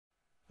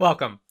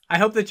Welcome. I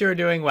hope that you are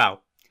doing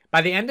well.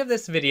 By the end of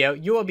this video,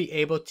 you will be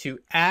able to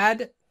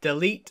add,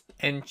 delete,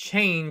 and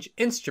change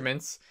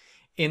instruments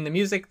in the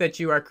music that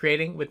you are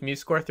creating with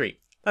MuseScore 3.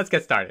 Let's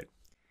get started.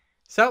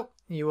 So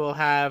you will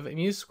have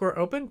MuseScore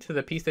open to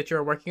the piece that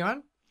you're working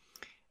on.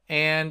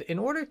 And in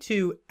order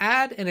to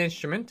add an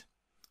instrument,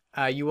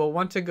 you will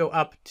want to go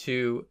up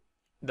to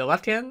the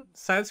left-hand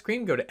side of the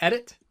screen, go to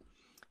Edit,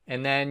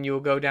 and then you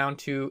will go down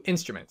to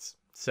Instruments.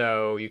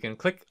 So you can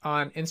click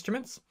on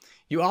Instruments.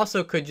 You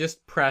also could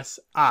just press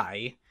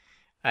I,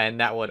 and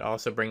that would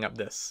also bring up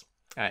this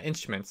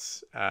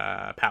Instruments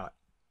palette.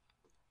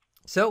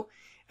 So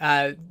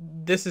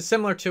this is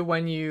similar to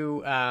when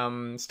you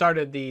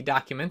started the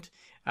document,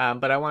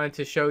 but I wanted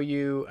to show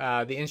you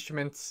the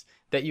instruments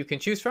that you can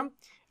choose from.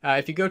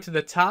 If you go to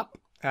the top,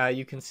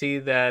 you can see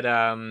that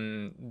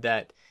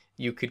that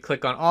you could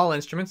click on all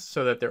instruments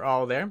so that they're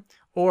all there,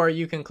 or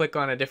you can click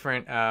on a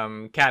different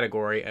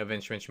category of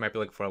instruments you might be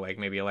looking for, like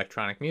maybe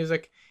electronic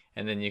music,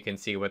 and then you can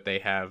see what they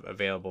have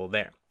available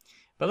there.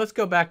 But let's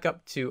go back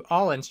up to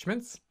all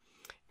instruments,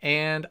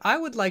 and I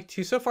would like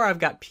to, so far I've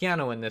got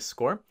piano in this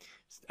score.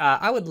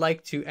 I would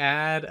like to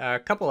add a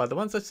couple other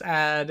ones. Let's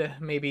add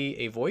maybe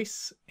a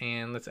voice,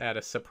 and let's add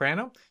a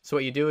soprano. So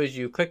what you do is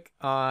you click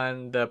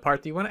on the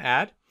part that you want to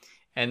add,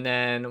 and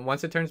then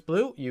once it turns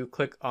blue, you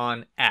click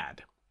on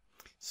Add.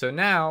 So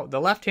now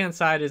the left-hand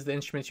side is the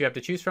instruments you have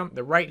to choose from.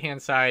 The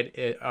right-hand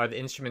side are the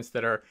instruments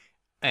that are,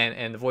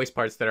 and the voice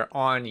parts that are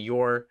on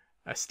your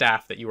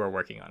staff that you are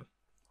working on.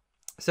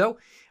 So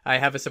I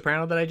have a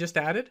soprano that I just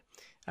added.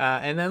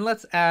 And then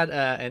let's add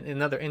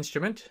another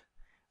instrument.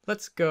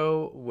 Let's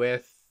go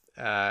with,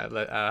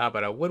 how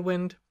about a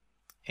woodwind?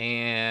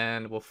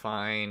 And we'll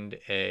find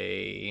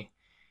a,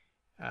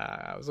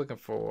 I was looking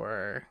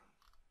for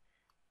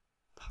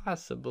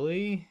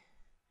possibly,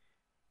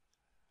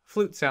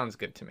 flute sounds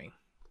good to me.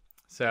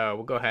 So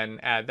we'll go ahead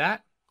and add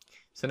that.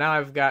 So now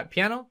I've got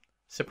piano,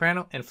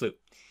 soprano, and flute.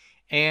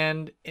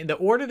 And in the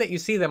order that you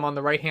see them on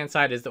the right-hand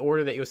side is the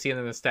order that you'll see them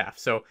in the staff.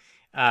 So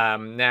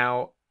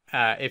now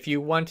if you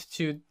want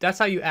to, that's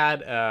how you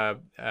add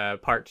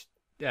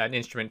an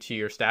instrument to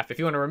your staff. If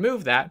you want to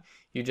remove that,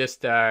 you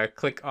just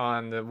click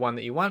on the one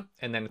that you want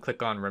and then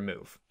click on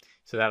remove.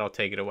 So that'll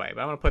take it away.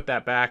 But I'm going to put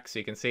that back so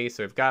you can see.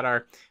 So we've got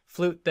our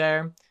flute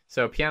there.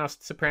 So piano,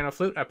 soprano,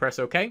 flute, I press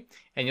OK,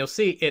 and you'll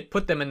see it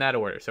put them in that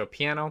order. So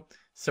piano,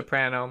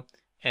 soprano,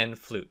 and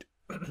flute.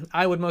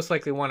 I would most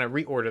likely want to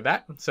reorder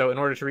that. So in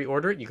order to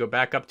reorder it, you go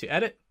back up to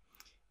Edit,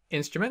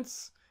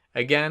 Instruments.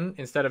 Again,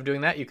 instead of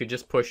doing that, you could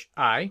just push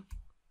I.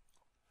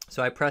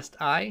 So I pressed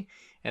I,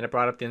 and it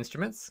brought up the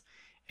instruments.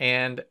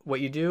 And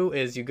what you do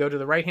is you go to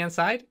the right-hand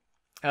side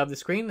of the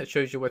screen that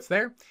shows you what's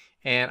there.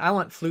 And I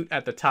want flute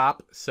at the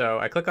top, so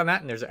I click on that,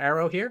 and there's an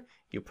arrow here.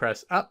 You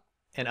press up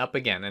and up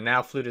again, and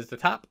now flute is the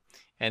top.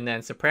 And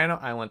then soprano,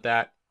 I want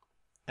that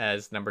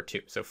as number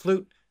 2. So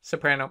flute,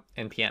 soprano,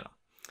 and piano.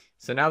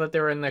 So now that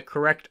they're in the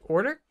correct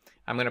order,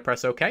 I'm going to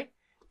press OK.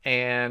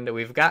 And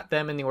we've got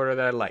them in the order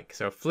that I like.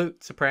 So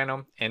flute,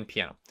 soprano, and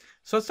piano.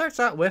 So it starts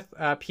out with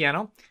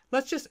piano.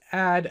 Let's just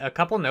add a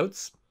couple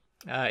notes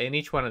in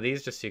each one of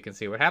these just so you can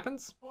see what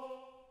happens.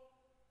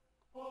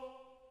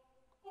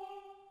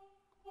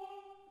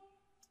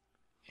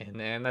 And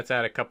then let's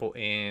add a couple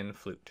in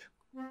flute.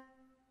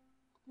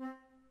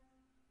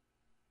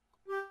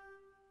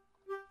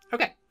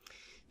 Okay,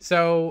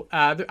 so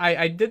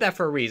I did that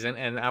for a reason,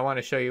 and I want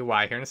to show you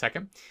why here in a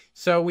second.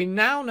 So we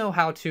now know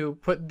how to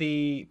put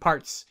the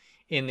parts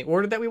in the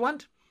order that we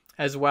want,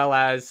 as well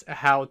as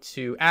how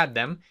to add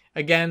them.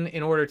 Again,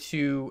 in order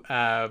to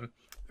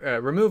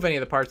remove any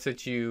of the parts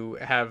that you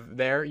have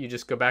there, you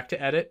just go back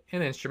to Edit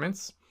and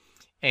Instruments,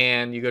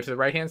 and you go to the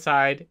right-hand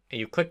side, and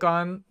you click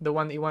on the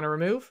one that you want to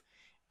remove,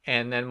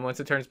 and then once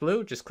it turns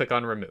blue, just click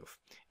on Remove,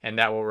 and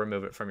that will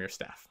remove it from your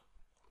staff.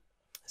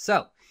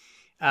 So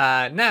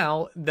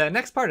now, the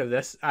next part of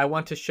this, I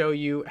want to show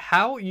you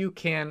how you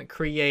can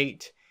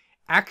create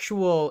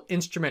actual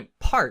instrument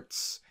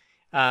parts.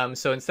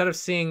 So instead of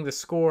seeing the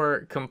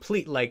score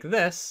complete like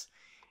this,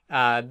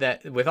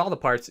 that with all the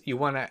parts, you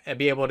want to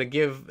be able to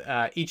give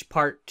each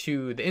part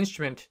to the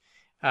instrument,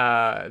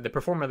 the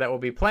performer that will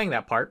be playing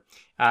that part.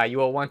 You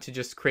will want to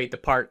just create the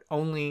part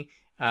only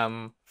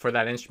for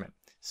that instrument.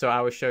 So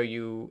I will show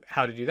you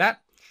how to do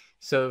that.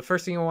 So the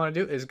first thing you want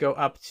to do is go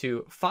up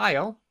to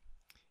File,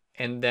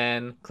 and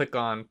then click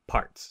on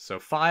Parts. So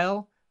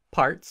File,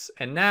 Parts,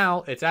 and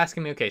now it's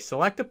asking me, okay,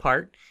 select a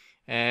part,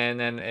 and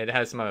then it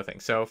has some other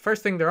things. So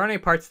first thing, there aren't any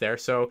parts there.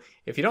 So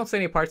if you don't see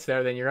any parts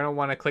there, then you're going to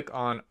want to click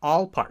on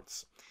All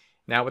Parts.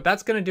 Now what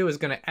that's going to do is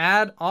going to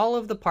add all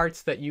of the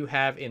parts that you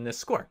have in this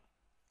score.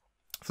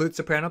 Flute,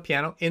 soprano,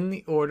 piano, in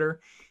the order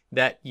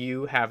that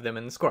you have them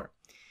in the score.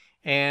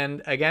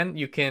 And again,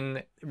 you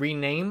can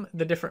rename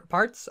the different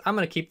parts. I'm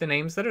going to keep the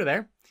names that are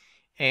there.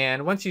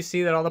 And once you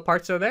see that all the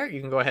parts are there, you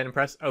can go ahead and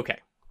press OK.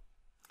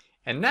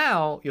 And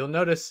now you'll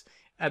notice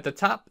at the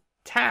top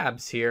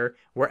tabs here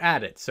were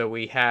added. So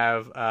we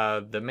have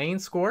the main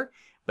score,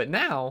 but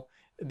now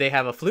they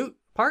have a flute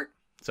part.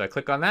 So I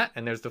click on that,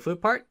 and there's the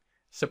flute part,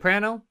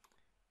 soprano,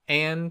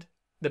 and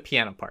the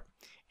piano part.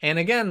 And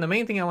again, the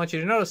main thing I want you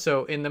to notice,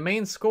 so in the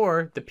main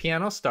score, the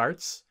piano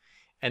starts,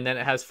 and then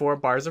it has 4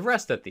 bars of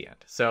rest at the end.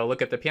 So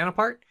look at the piano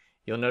part,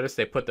 you'll notice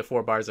they put the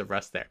 4 bars of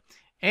rest there.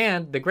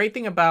 And the great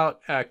thing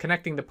about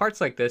connecting the parts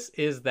like this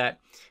is that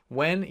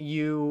when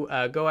you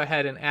go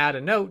ahead and add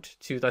a note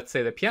to, let's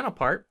say, the piano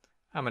part,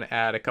 I'm going to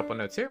add a couple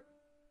notes here.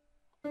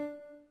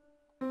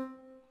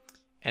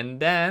 And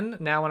then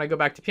now when I go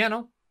back to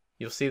piano,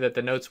 you'll see that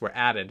the notes were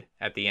added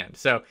at the end.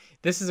 So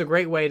this is a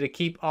great way to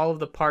keep all of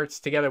the parts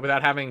together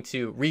without having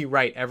to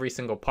rewrite every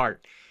single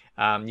part.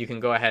 You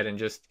can go ahead and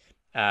just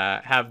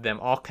have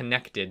them all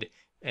connected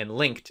and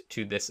linked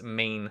to this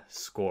main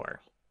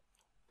score.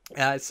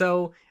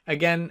 So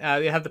again,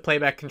 you have the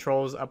playback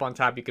controls up on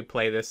top. You could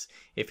play this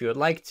if you would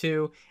like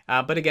to.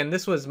 But again,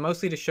 this was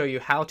mostly to show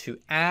you how to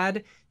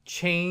add,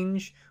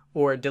 change,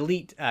 or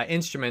delete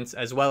instruments,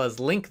 as well as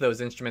link those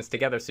instruments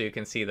together so you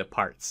can see the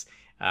parts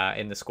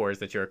in the scores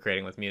that you're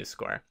creating with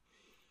MuseScore.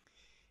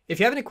 If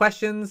you have any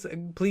questions,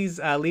 please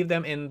leave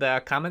them in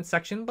the comments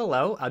section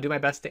below. I'll do my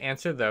best to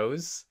answer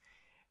those.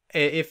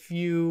 If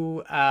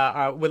you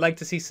would like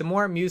to see some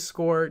more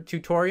MuseScore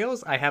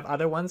tutorials, I have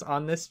other ones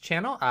on this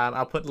channel.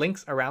 I'll put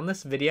links around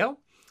this video.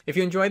 If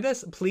you enjoyed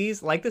this,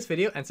 please like this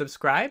video and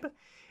subscribe.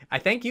 I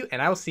thank you,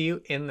 and I will see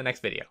you in the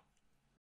next video.